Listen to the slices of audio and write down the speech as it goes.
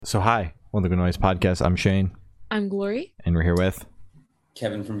So hi, welcome to the Noise Podcast. I'm Shane, I'm Glory. and we're here with,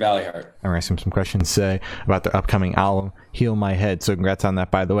 Kevin from Valley Heart. and we're asking some questions today about the upcoming album, Heal My Head. So congrats on that,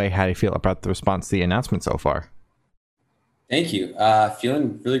 by the way. How do you feel about the response to the announcement so far? Thank you.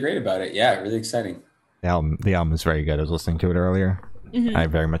 Feeling really great about it. Yeah, really exciting. The album is very good. I was listening to it earlier. Mhm. I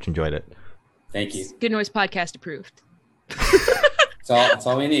very much enjoyed it. Thank you. Good Noise Podcast approved. That's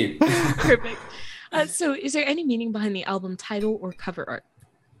all we need. Perfect. So is there any meaning behind the album title or cover art?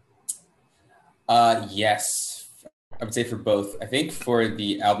 Yes, I would say for both. I think for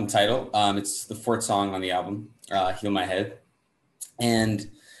the album title, it's the fourth song on the album, Heal My Head.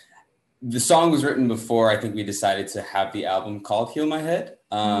 And the song was written before I think we decided to have the album called Heal My Head.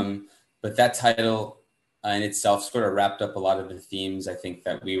 But that title in itself sort of wrapped up a lot of the themes I think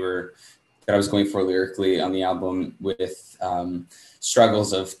that I was going for lyrically on the album, with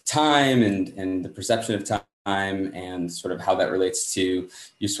struggles of time and the perception of time, and sort of how that relates to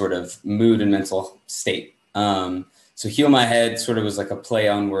your sort of mood and mental state. So Heal My Head sort of was like a play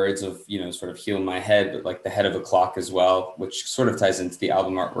on words of, sort of heal my head, but like the head of a clock as well, which sort of ties into the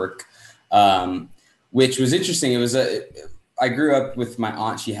album artwork, which was interesting. I grew up with my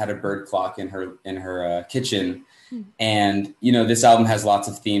aunt. She had a bird clock in her kitchen. And, this album has lots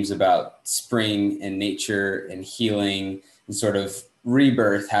of themes about spring and nature and healing and sort of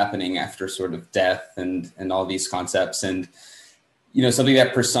rebirth happening after sort of death and all these concepts. And, something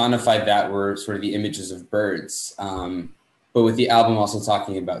that personified that were sort of the images of birds. But with the album also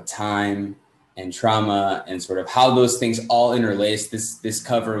talking about time and trauma and sort of how those things all interlace, this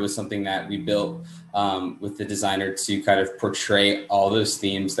cover was something that we built with the designer to kind of portray all those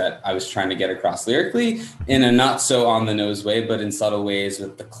themes that I was trying to get across lyrically in a not so on the nose way, but in subtle ways,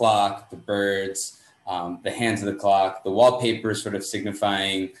 with the clock, the birds, the hands of the clock, the wallpaper sort of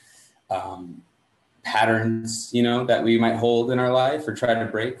signifying patterns, that we might hold in our life or try to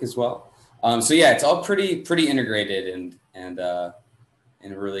break as well. So yeah, it's all pretty integrated, and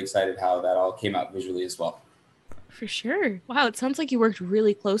really excited how that all came out visually as well. For sure. Wow, it sounds like you worked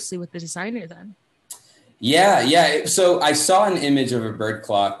really closely with the designer then. Yeah. So I saw an image of a bird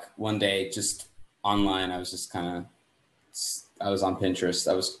clock one day just online. I was on Pinterest.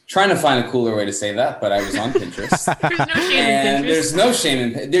 I was trying to find a cooler way to say that, but I was on Pinterest. There's no shame in And Pinterest. there's no shame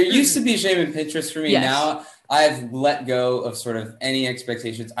in Pinterest. There used to be shame in Pinterest for me. Yes. Now I've let go of sort of any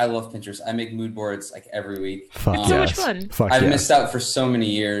expectations. I love Pinterest. I make mood boards like every week. Fuck so much yes. fun. Fuck I've yes. missed out for so many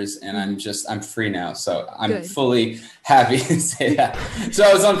years, and I'm free now. So I'm Good. fully happy to say that. So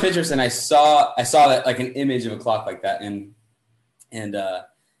I was on Pinterest and I saw that, like, an image of a clock like that. And it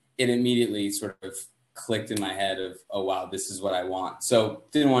immediately sort of clicked in my head of, oh wow, this is what I want. So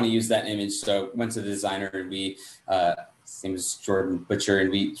didn't want to use that image. So went to the designer, and we, his name is Jordan Butcher,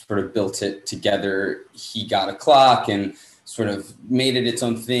 and we sort of built it together. He got a clock and sort of made it its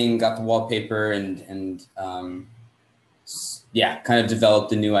own thing, got the wallpaper, and kind of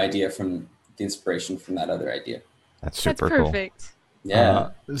developed a new idea from the inspiration from that other idea. That's That's super cool. perfect. Yeah.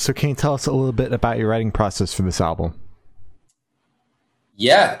 So can you tell us a little bit about your writing process for this album?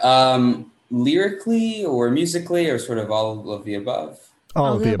 Yeah. Lyrically or musically or sort of all of the above?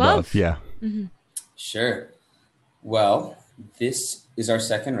 All of the above, yeah. Mhm. Sure. Well, this is our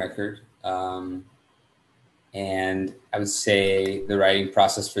second record. And I would say the writing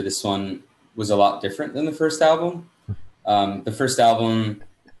process for this one was a lot different than the first album. The first album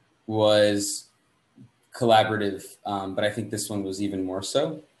was collaborative, but I think this one was even more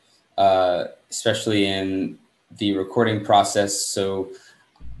so, especially in the recording process. So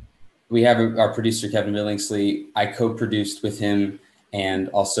we have our producer, Kevin Billingsley. I co-produced with him and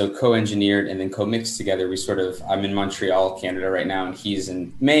also co-engineered and then co-mixed together. I'm in Montreal, Canada right now, and he's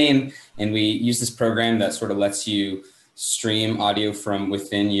in Maine. And we use this program that sort of lets you stream audio from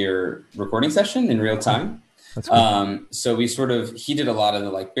within your recording session in real time. That's cool. So he did a lot of the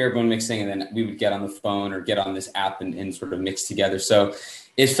like bare bone mixing, and then we would get on the phone or get on this app and sort of mix together. So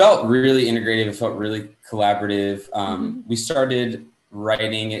it felt really integrative. It felt really collaborative. We started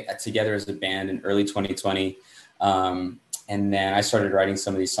writing it together as a band in early 2020. And then I started writing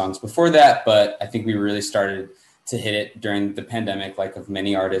some of these songs before that, but I think we really started to hit it during the pandemic, like of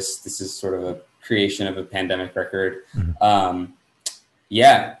many artists. This is sort of a creation of a pandemic record. I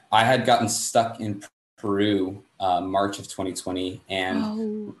had gotten stuck in Peru, March of 2020.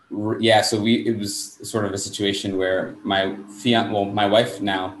 And so it was sort of a situation where my wife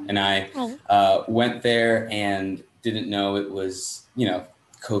now and I went there and didn't know it was,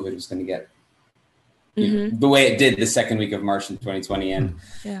 COVID was going to get the way it did the second week of March in 2020, and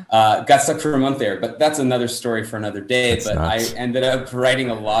Yeah. got stuck for a month there. But that's another story for another day. That's but nuts. I ended up writing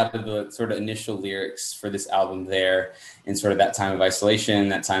a lot of the sort of initial lyrics for this album there in sort of that time of isolation,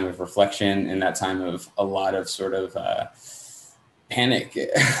 that time of reflection, and that time of a lot of sort of panic,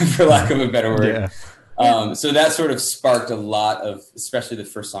 for lack of a better word. Yeah. So that sort of sparked a lot of, especially the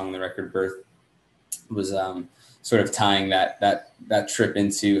first song on the record, Birth, was sort of tying that trip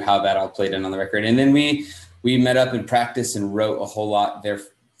into how that all played in on the record. And then we met up and practiced and wrote a whole lot there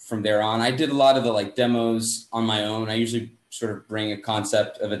from there on. I did a lot of the like demos on my own. I usually sort of bring a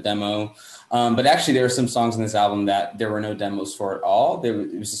concept of a demo. But actually there were some songs in this album that there were no demos for at all.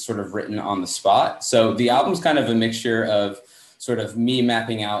 It was just sort of written on the spot. So the album's kind of a mixture of sort of me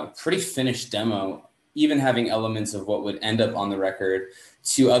mapping out a pretty finished demo, even having elements of what would end up on the record,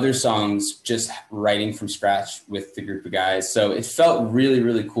 to other songs just writing from scratch with the group of guys. So it felt really,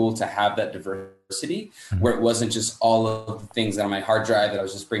 really cool to have that diversity where it wasn't just all of the things that on my hard drive that I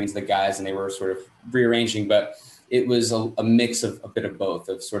was just bringing to the guys and they were sort of rearranging, but it was a mix of a bit of both,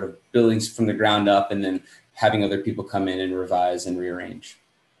 of sort of building from the ground up and then having other people come in and revise and rearrange.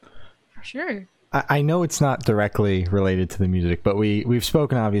 For sure. I know it's not directly related to the music, but we've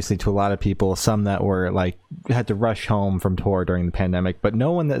spoken obviously to a lot of people, some that were like had to rush home from tour during the pandemic, but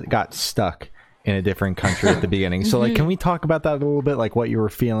no one that got stuck in a different country at the beginning. So like, can we talk about that a little bit? Like what you were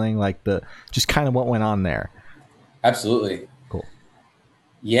feeling, like just kind of what went on there. Absolutely. Cool.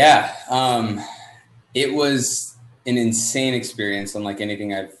 Yeah. It was an insane experience, unlike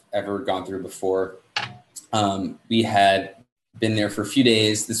anything I've ever gone through before. We had been there for a few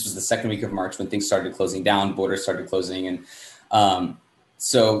days. This was the second week of March when things started closing down, borders started closing. And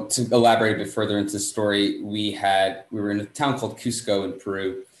so to elaborate a bit further into the story, we were in a town called Cusco in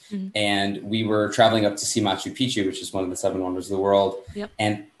Peru, and we were traveling up to see Machu Picchu, which is one of the 7 wonders of the world. Yep.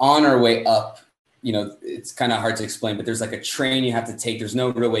 And on our way up, it's kind of hard to explain, but there's like a train you have to take. There's no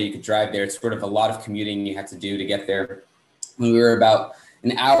real way you could drive there. It's sort of a lot of commuting you have to do to get there. When we were about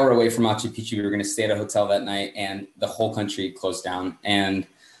an hour away from Machu Picchu, we were going to stay at a hotel that night, and the whole country closed down. And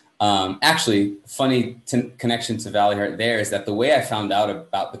actually, funny connection to Valley Heart there is that the way I found out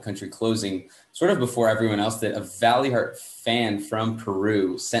about the country closing, sort of before everyone else did, a Valley Heart fan from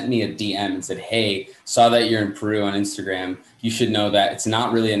Peru sent me a DM and said, "Hey, saw that you're in Peru on Instagram. You should know that it's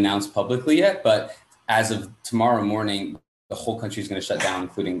not really announced publicly yet, but as of tomorrow morning, the whole country is going to shut down,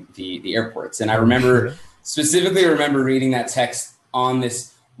 including the airports." And I specifically remember reading that text on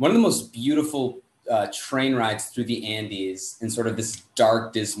this, one of the most beautiful train rides through the Andes, and sort of this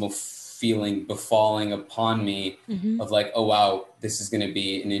dark, dismal feeling befalling upon me of like, oh, wow, this is going to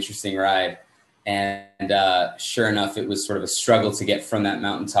be an interesting ride. And sure enough, it was sort of a struggle to get from that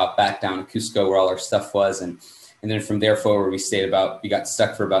mountaintop back down to Cusco where all our stuff was. And then from there forward, we got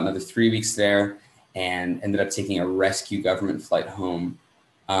stuck for about another 3 weeks there and ended up taking a rescue government flight home.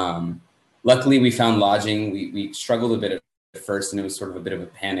 Luckily, we found lodging. We struggled a bit at first, and it was sort of a bit of a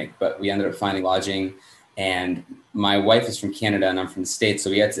panic, but we ended up finding lodging. And my wife is from Canada and I'm from the States, so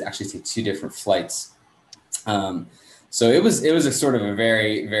we had to actually take 2 different flights. So it was a sort of a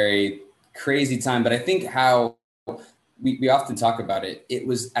very, very crazy time. But I think how we often talk about it, it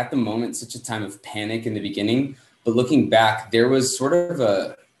was at the moment such a time of panic in the beginning, but looking back, there was sort of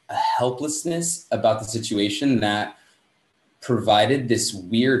a helplessness about the situation that provided this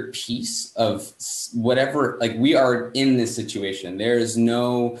weird piece of whatever, like, we are in this situation. There is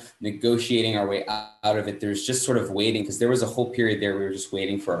no negotiating our way out of it. There's just sort of waiting, because there was a whole period there we were just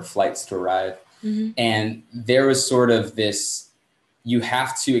waiting for our flights to arrive. And there was sort of this, you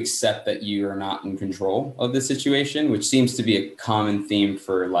have to accept that you are not in control of the situation, which seems to be a common theme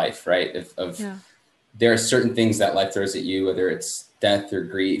for life, right? There are certain things that life throws at you, whether it's death or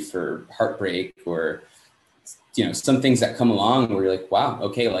grief or heartbreak or some things that come along where you're like, wow,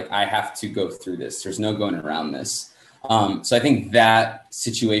 okay, like I have to go through this. There's no going around this. So I think that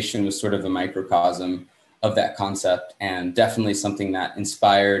situation was sort of a microcosm of that concept, and definitely something that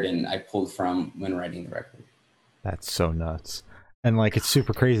inspired and I pulled from when writing the record. That's so nuts. And like, it's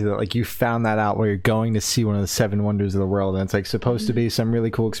super crazy that like you found that out while you're going to see one of the 7 wonders of the world, and it's like supposed to be some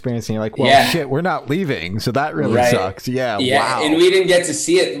really cool experience, and you're like, well, shit, we're not leaving, so that really sucks. Yeah. Wow. And we didn't get to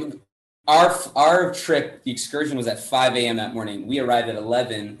see it. Our trip, the excursion, was at 5 a.m. that morning. We arrived at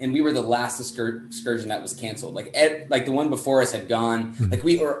 11, and we were the last excursion that was canceled. Like the one before us had gone. Like,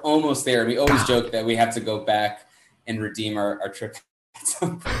 we were almost there. We always joke that we have to go back and redeem our trip.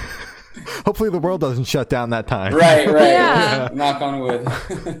 Hopefully the world doesn't shut down that time. Right. Yeah. Knock on wood.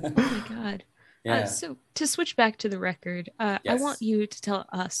 Oh my God. Yeah. So to switch back to the record, I want you to tell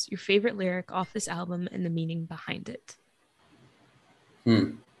us your favorite lyric off this album and the meaning behind it.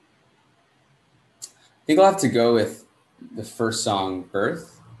 think I'll have to go with the first song,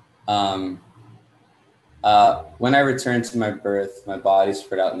 Birth. When I return to my birth, my body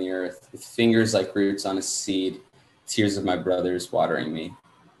spread out in the earth, with fingers like roots on a seed, tears of my brothers watering me.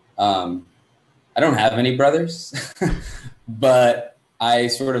 I don't have any brothers, but I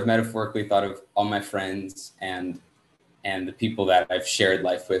sort of metaphorically thought of all my friends and the people that I've shared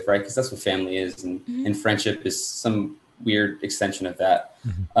life with, right? Because that's what family is, and friendship is some weird extension of that.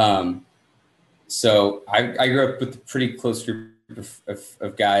 So I grew up with a pretty close group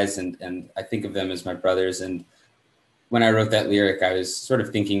of guys, and I think of them as my brothers. And when I wrote that lyric, I was sort of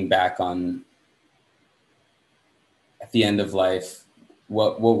thinking back on, at the end of life,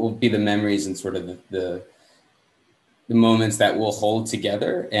 what will be the memories and sort of the moments that we'll hold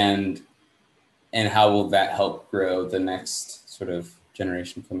together, and how will that help grow the next sort of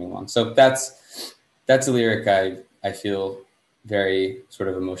generation coming along. So that's a lyric I feel very sort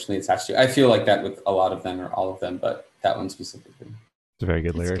of emotionally attached to. I feel like that with a lot of them, or all of them, but that one specifically. It's a very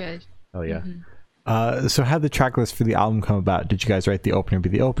good That's lyric. good. Oh yeah. So how did the track list for the album come about? Did you guys write the opener be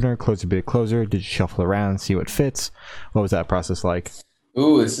the opener, closer be the closer? Did you shuffle around, see what fits? What was that process like?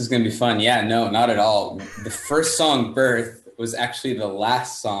 Ooh, this is going to be fun. Yeah, no, not at all. The first song, Birth, was actually the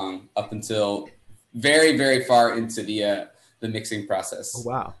last song up until very, very far into the mixing process. Oh,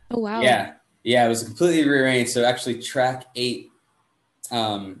 wow. Oh, wow. Yeah, it was completely rearranged. So actually track 8,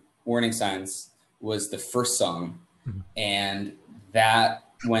 Warning Signs, was the first song. And that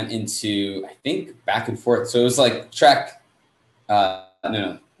went into, I think, back and forth. So it was like track,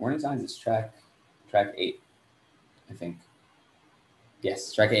 no, Warning Signs is track 8, I think.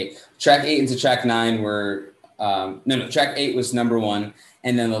 Yes, track 8. Track 8 into track 9 were, track 8 was number 1.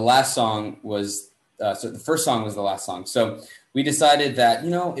 And then the last song was, so the first song was the last song. So we decided that,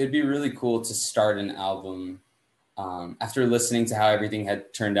 it'd be really cool to start an album after listening to how everything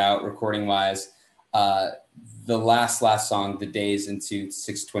had turned out recording wise. The last song, The Days into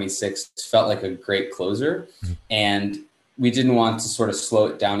 626, felt like a great closer. And we didn't want to sort of slow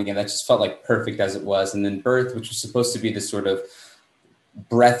it down again. That just felt like perfect as it was. And then Birth, which was supposed to be this sort of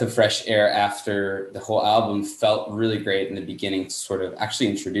breath of fresh air after the whole album, felt really great in the beginning to sort of actually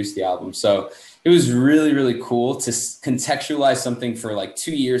introduce the album. So it was really, really cool to contextualize something for like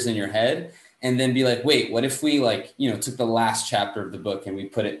 2 years in your head, and then be like, wait, what if we took the last chapter of the book and we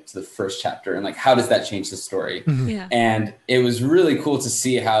put it to the first chapter, and like, how does that change the story? Yeah. And it was really cool to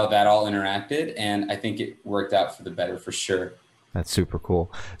see how that all interacted. And I think it worked out for the better for sure. That's super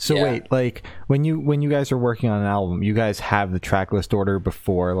cool. So Yeah. wait, like when you guys are working on an album, you guys have the track list order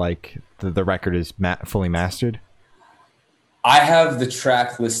before like the record is fully mastered? I have the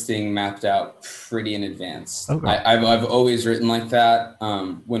track listing mapped out pretty in advance. Okay. I've always written like that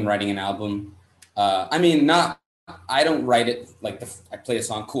when writing an album. I don't write it like I play a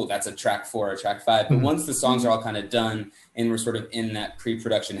song, cool, that's a track 4 or track 5. But once the songs are all kind of done and we're sort of in that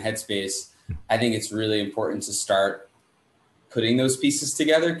pre-production headspace, I think it's really important to start putting those pieces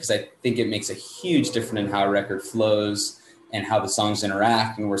together, because I think it makes a huge difference in how a record flows and how the songs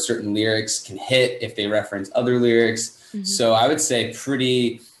interact, and where certain lyrics can hit if they reference other lyrics. So I would say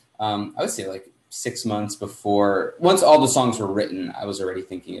like 6 months before, once all the songs were written, I was already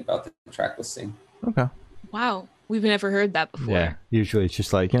thinking about the track listing. Okay. Wow. We've never heard that before. Yeah. Usually it's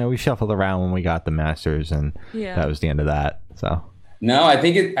just like, we shuffled around when we got the masters, and that was the end of that. So no, I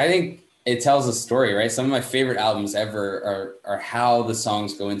think it tells a story, right? Some of my favorite albums ever are how the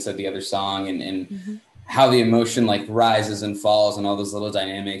songs go into the other song, and how the emotion like rises and falls, and all those little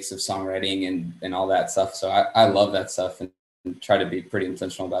dynamics of songwriting and all that stuff. So I love that stuff, and try to be pretty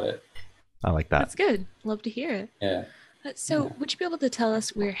intentional about it. I like that. That's good. Love to hear it. Yeah. So would you be able to tell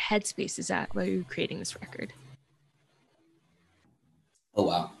us where Headspace is at while you're creating this record? Oh,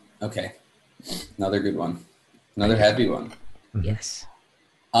 wow. Okay. Another good one. Another heavy one. Yes.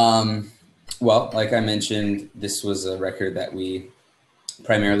 Well, like I mentioned, this was a record that we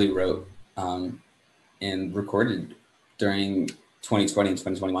primarily wrote and recorded during 2020 and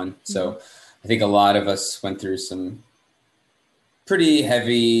 2021. So I think a lot of us went through some pretty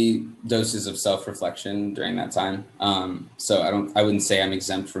heavy doses of self-reflection during that time. So I wouldn't say I'm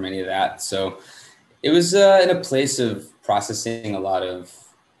exempt from any of that. So it was in a place of processing a lot of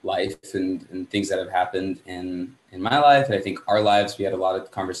life and things that have happened in my life. And I think our lives, we had a lot of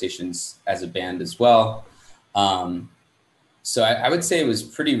conversations as a band as well. So I would say it was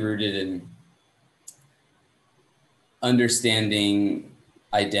pretty rooted in understanding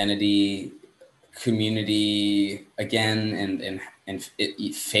identity, community, again, and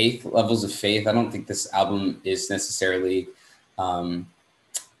faith, levels of faith. I don't think this album is necessarily,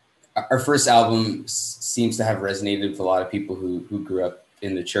 our first album seems to have resonated with a lot of people who grew up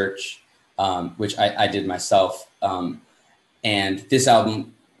in the church. which I did myself. And this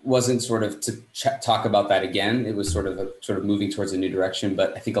album wasn't sort of to talk about that again. It was sort of moving towards a new direction.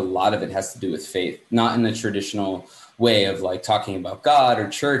 But I think a lot of it has to do with faith, not in the traditional way of like talking about God or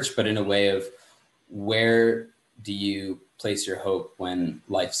church, but in a way of where do you place your hope when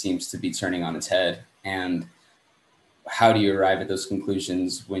life seems to be turning on its head? And how do you arrive at those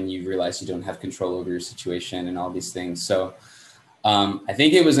conclusions when you realize you don't have control over your situation and all these things? So I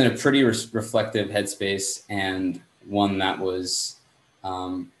think it was in a pretty reflective headspace, and one that was,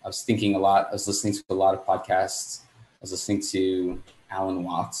 I was thinking a lot. I was listening to a lot of podcasts. I was listening to Alan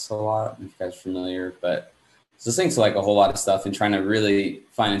Watts a lot, if you guys are familiar, but I was listening to like a whole lot of stuff and trying to really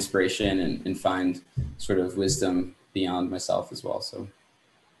find inspiration and find sort of wisdom beyond myself as well. So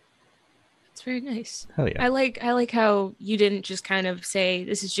it's very nice. Hell yeah. I like how you didn't just kind of say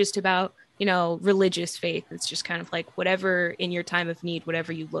this is just about, you know, religious faith. It's just kind of like whatever in your time of need,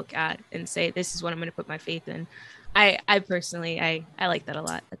 whatever you look at and say, this is what I'm going to put my faith in. I personally, I like that a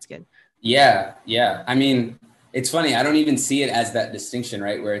lot. That's good. Yeah. I mean, it's funny. I don't even see it as that distinction,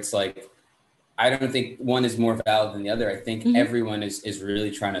 right? Where it's like, I don't think one is more valid than the other. I think everyone is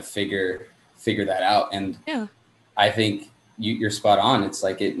really trying to figure that out. And yeah, I think you're spot on. It's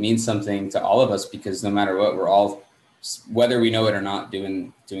like, it means something to all of us because no matter what, we're all, whether we know it or not,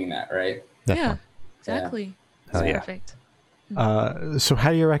 doing that, right? Definitely. Yeah, exactly. Yeah. It's perfect. So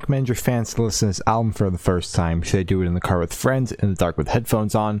how do you recommend your fans to listen to this album for the first time? Should they do it in the car with friends, in the dark with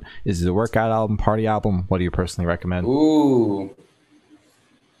headphones on? Is it a workout album, party album? What do you personally recommend? Ooh,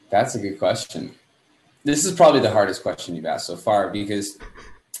 that's a good question. This is probably the hardest question you've asked so far, because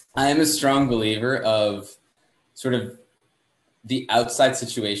I am a strong believer of sort of the outside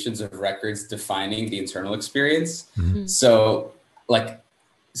situations of records defining the internal experience. Mm-hmm. So like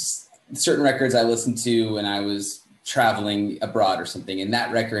certain records I listened to when I was traveling abroad or something, and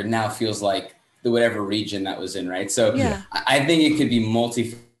that record now feels like the whatever region that was in, right? So yeah. I think it could be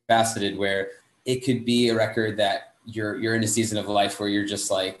multifaceted, where it could be a record that you're in a season of life where you're just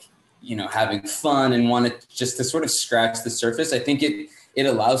like, you know, having fun and want to just to sort of scratch the surface. I think it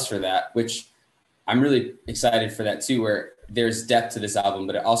allows for that, which I'm really excited for that too, where there's depth to this album,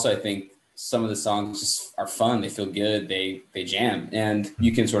 but also I think some of the songs just are fun. They feel good. They jam, and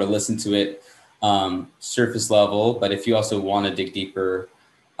you can sort of listen to it surface level. But if you also want to dig deeper,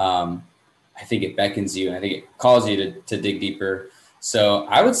 I think it beckons you, and I think it calls you to dig deeper. So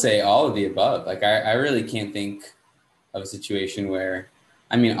I would say all of the above. Like I really can't think of a situation where,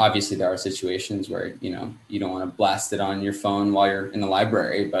 I mean, obviously there are situations where, you know, you don't want to blast it on your phone while you're in the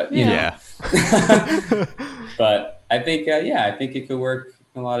library, but you know. But I think, I think it could work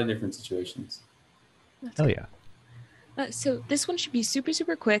in a lot of different situations. Oh yeah. So this one should be super,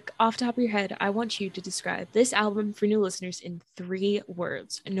 super quick. Off the top of your head, I want you to describe this album for new listeners in 3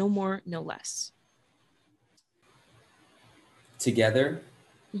 words. No more, no less. Together.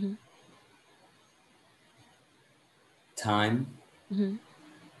 Mm-hmm. Time. Mm-hmm.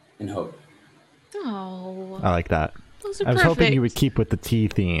 And hope. Oh. I like that. Those are I was perfect. hoping you would keep with the tea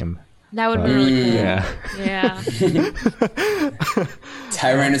theme. That would be really cool. Yeah.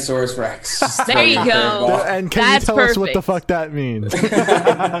 Tyrannosaurus Rex. There you go. And can you tell us what the fuck that means?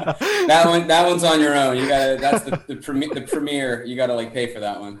 that one's on your own. You gotta. That's the premiere. You gotta like pay for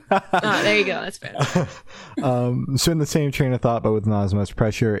that one. Oh, there you go. That's fair. So in the same train of thought, but with not as much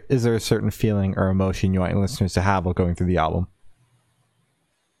pressure, is there a certain feeling or emotion you want your listeners to have while going through the album?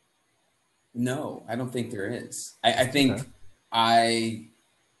 No, I don't think there is. I think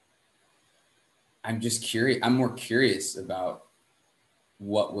I'm just curious. I'm more curious about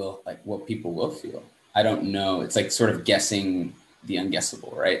what people will feel. I don't know. It's like sort of guessing the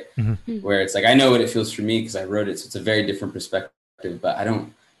unguessable, right? Mm-hmm. Where it's like, I know what it feels for me because I wrote it. So it's a very different perspective, but I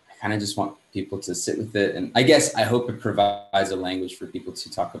kind of just want people to sit with it. And I guess I hope it provides a language for people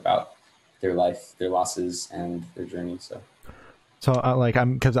to talk about their life, their losses, and their journey. So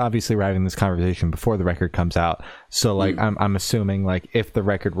because obviously we're having this conversation before the record comes out. So like, I'm assuming like if the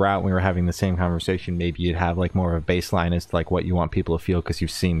record were out, we were having the same conversation, maybe you'd have like more of a baseline as to like what you want people to feel because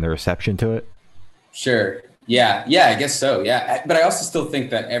you've seen the reception to it. Sure. Yeah. I guess so. Yeah. But I also still think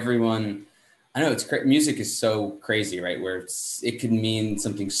that everyone, I know it's music is so crazy, right? Where it could mean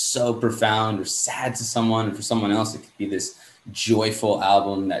something so profound or sad to someone, and for someone else, it could be this joyful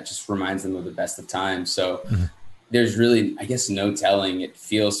album that just reminds them of the best of times. So there's really, I guess, no telling. It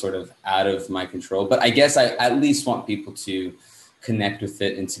feels sort of out of my control, but I guess I at least want people to connect with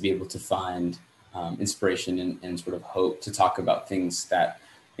it and to be able to find inspiration and sort of hope to talk about things that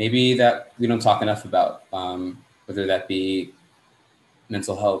maybe that we don't talk enough about, whether that be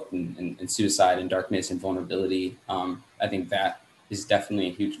mental health and suicide and darkness and vulnerability. I think that is definitely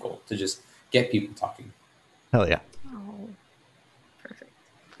a huge goal, to just get people talking. Hell yeah. Oh, perfect.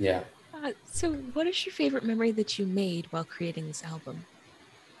 Yeah. So, what is your favorite memory that you made while creating this album?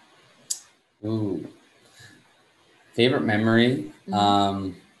 Ooh. Favorite memory?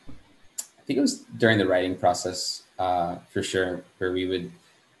 I think it was during the writing process, for sure, where we would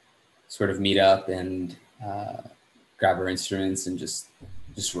sort of meet up and grab our instruments and just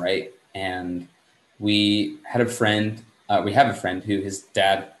write. And we had a friend. We have a friend who his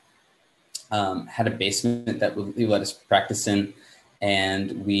dad had a basement that he let us practice in,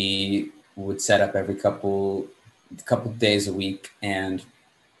 and we would set up every couple days a week and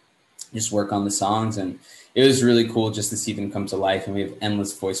just work on the songs. And it was really cool just to see them come to life. And we have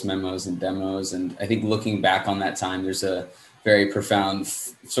endless voice memos and demos. And I think looking back on that time, there's a very profound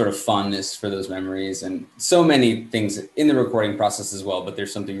sort of fondness for those memories, and so many things in the recording process as well. But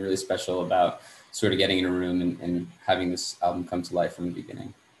there's something really special about sort of getting in a room and having this album come to life from the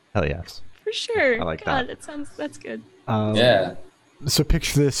beginning. Hell yes. For sure. I like God, that. That's good. Yeah. So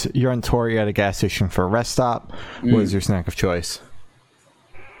picture this: you're on tour, you're at a gas station for a rest stop. What is your snack of choice?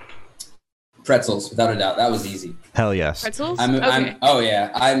 Pretzels, without a doubt. That was easy. Hell yes. Pretzels?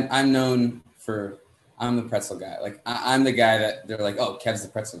 I'm known for, I'm the pretzel guy. Like I'm the guy that they're like, oh, Kev's the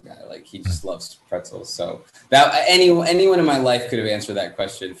pretzel guy. Like he just loves pretzels. So that anyone in my life could have answered that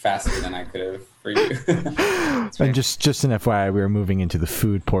question faster than I could have for you. And just an FYI, we are moving into the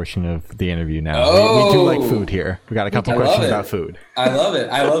food portion of the interview now. We do like food here. We got a couple questions about food. I love it.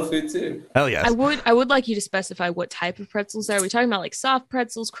 I love food too. Hell yes. I would like you to specify what type of pretzels are we talking about, like soft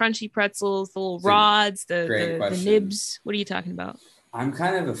pretzels, crunchy pretzels, the little rods, the nibs? What are you talking about? I'm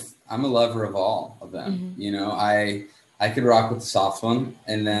I'm a lover of all of them. You know, I could rock with the soft one,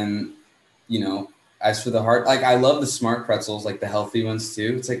 and then, you know, as for the hard, like I love the smart pretzels, like the healthy ones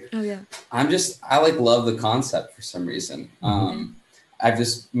too. It's like, oh yeah, I love the concept for some reason. I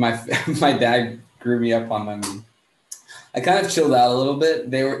just my dad grew me up on them. I kind of chilled out a little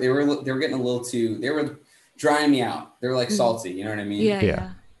bit. They were getting a little too. They were drying me out. They were like salty. You know what I mean?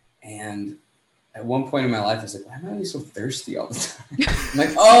 Yeah. And at one point in my life, I was like, why am I always so thirsty all the time? I'm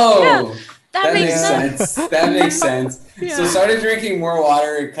like, oh, yeah, that makes sense. That makes sense. Yeah. So started drinking more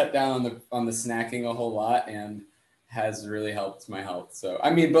water and cut down on the snacking a whole lot, and has really helped my health. So,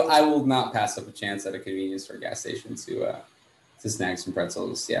 I mean, but I will not pass up a chance at a convenience store gas station to snag some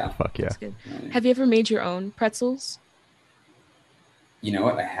pretzels. Yeah. Fuck yeah. That's good. Have you ever made your own pretzels? You know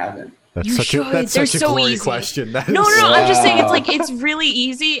what? I haven't. That's such a glory question. No, I'm just saying it's really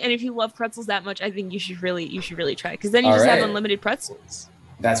easy, and if you love pretzels that much, I think you should really try, because then you have unlimited pretzels.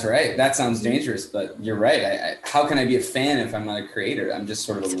 That's right. That sounds dangerous, but you're right. How can I be a fan if I'm not a creator? I'm just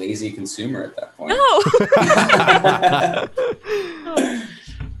sort of a lazy consumer at that point.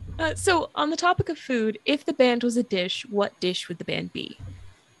 No. So on the topic of food, if the band was a dish, what dish would the band be?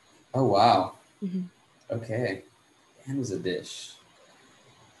 Oh wow. Okay, band was a dish.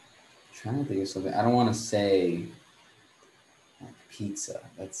 Trying to think of something. I don't want to say pizza.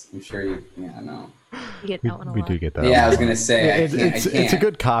 I'm sure you. Yeah, I know. You get that one a lot. We do get that. Yeah, I was gonna say. It's a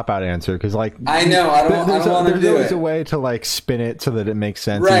good cop out answer, because like I know I don't want to do it. There's a way to like spin it so that it makes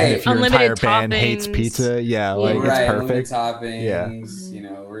sense. Right. Even if your entire band hates pizza, it's perfect. Toppings. Yeah. You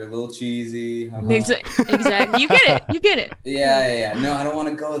know, we're a little cheesy. Exactly. You get it. Yeah. No, I don't want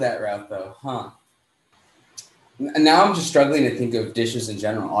to go that route though. Huh. Now I'm just struggling to think of dishes in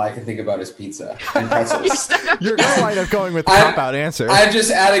general. All I can think about is pizza and pretzels. You're going to wind up going with the cop-out answer. I'm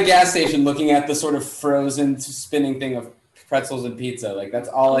just at a gas station looking at the sort of frozen spinning thing of pretzels and pizza. Like, that's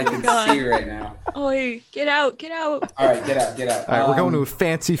all I can see right now. Oi, get out. All right, get out. All right, we're going to a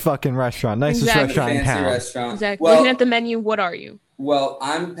fancy fucking restaurant. Nicest restaurant in town. Exactly. Well, looking at the menu, what are you? Well,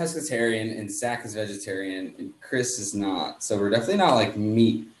 I'm pescatarian, and Zach is vegetarian, and Chris is not. So we're definitely not, like,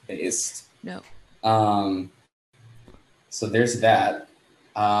 meat-based. No. So there's that.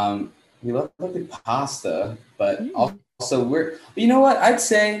 We love the pasta, but also you know what I'd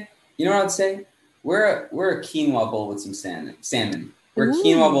say? We're a quinoa bowl with some salmon. We're a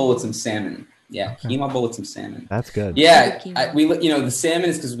quinoa bowl with some salmon. Yeah, quinoa bowl with some salmon. That's good. Yeah, the salmon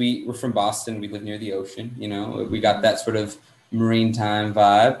is because we're from Boston. We live near the ocean. You know, we got that sort of marine time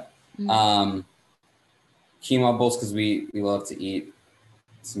vibe. Quinoa bowls because we love to eat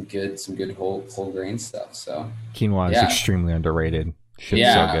some good whole grain stuff. So quinoa is extremely underrated.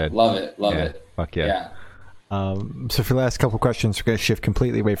 Shit's so good. Love it. Fuck yeah. So for the last couple questions, we're gonna shift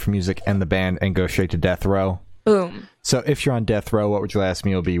completely away from music and the band and go straight to death row. Boom. So if you're on death row, what would your last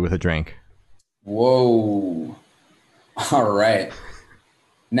meal be with a drink? Whoa. All right.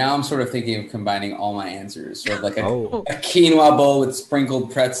 Now I'm sort of thinking of combining all my answers. Sort of like a quinoa bowl with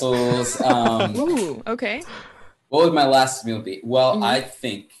sprinkled pretzels. Ooh, okay. What would my last meal be? Well, I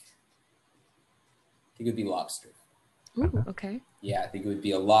think think it would be lobster. Ooh, okay. Yeah, I think it would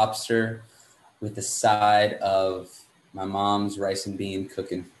be a lobster with the side of my mom's rice and bean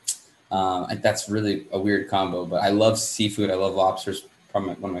cooking. And that's really a weird combo, but I love seafood. I love lobsters,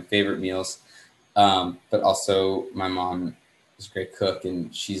 probably one of my favorite meals. But also my mom is a great cook,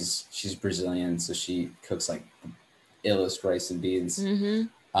 and she's Brazilian, so she cooks like the illest rice and beans.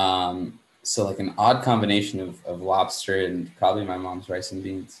 Mm-hmm. So like an odd combination of lobster and probably my mom's rice and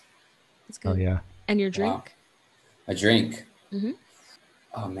beans. That's good. Oh yeah. And your drink? Wow. A drink. Mm-hmm.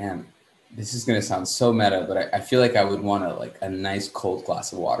 Oh man, this is gonna sound so meta, but I feel like I would want a nice cold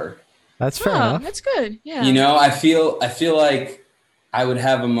glass of water. That's fair Oh, enough. that's good. Yeah. You know, I feel like I would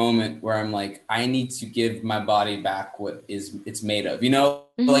have a moment where I'm like, I need to give my body back what it's made of. You know,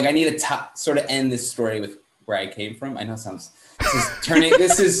 like I need to sort of end this story with where I came from. I know it sounds.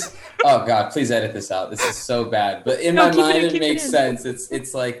 This is oh god, please edit this out. This is so bad, but in my mind it makes sense.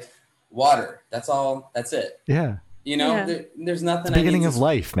 It's like water. That's all. That's it. Yeah. You know, there's nothing. Beginning of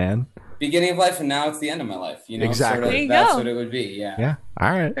life, man. Beginning of life, and now it's the end of my life. You know, exactly. Sort of, that's what it would be. Yeah. Yeah. All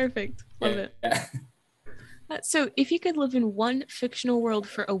right. Perfect. Love it. Yeah. So, if you could live in one fictional world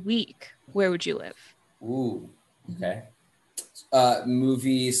for a week, where would you live? Ooh. Okay.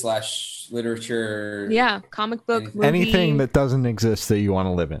 Movie / literature. Yeah, comic book, movie. Anything that doesn't exist that you want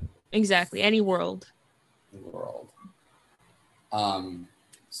to live in. Exactly. Any world. World.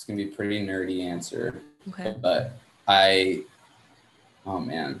 It's gonna be a pretty nerdy answer. Okay. But oh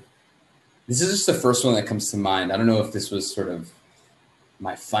man, this is just the first one that comes to mind. I don't know if this was sort of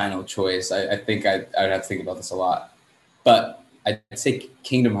my final choice. I think I'd have to think about this a lot, but I'd say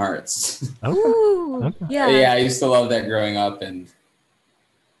Kingdom Hearts. Ooh, Okay. yeah. Yeah, I used to love that growing up, and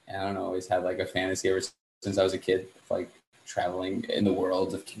I don't know, always had like a fantasy ever since I was a kid, like traveling in the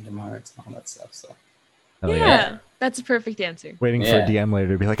world of Kingdom Hearts and all that stuff. So Oh, Yeah, that's a perfect answer. Waiting for a DM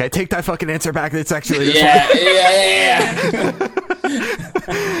later to be like, I take that fucking answer back. It's actually this yeah.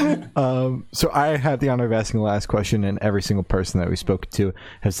 So I have the honor of asking the last question, and every single person that we spoke to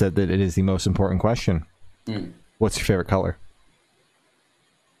has said that it is the most important question. What's your favorite color?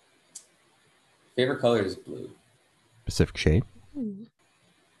 Favorite color is blue. Specific shade?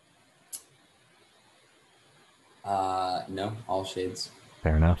 No, all shades.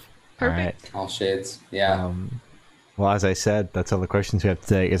 Fair enough. Perfect. All shades. Yeah. Well, as I said, that's all the questions we have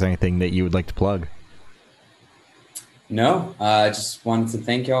today. Is there anything that you would like to plug? No, I just wanted to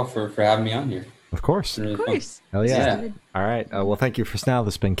thank y'all for having me on here. Of course. Really Of fun. course. Hell yeah. Yeah. All right. Well, thank you for now.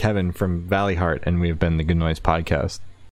 This has been Kevin from Valley Heart, and we have been the Good Noise Podcast.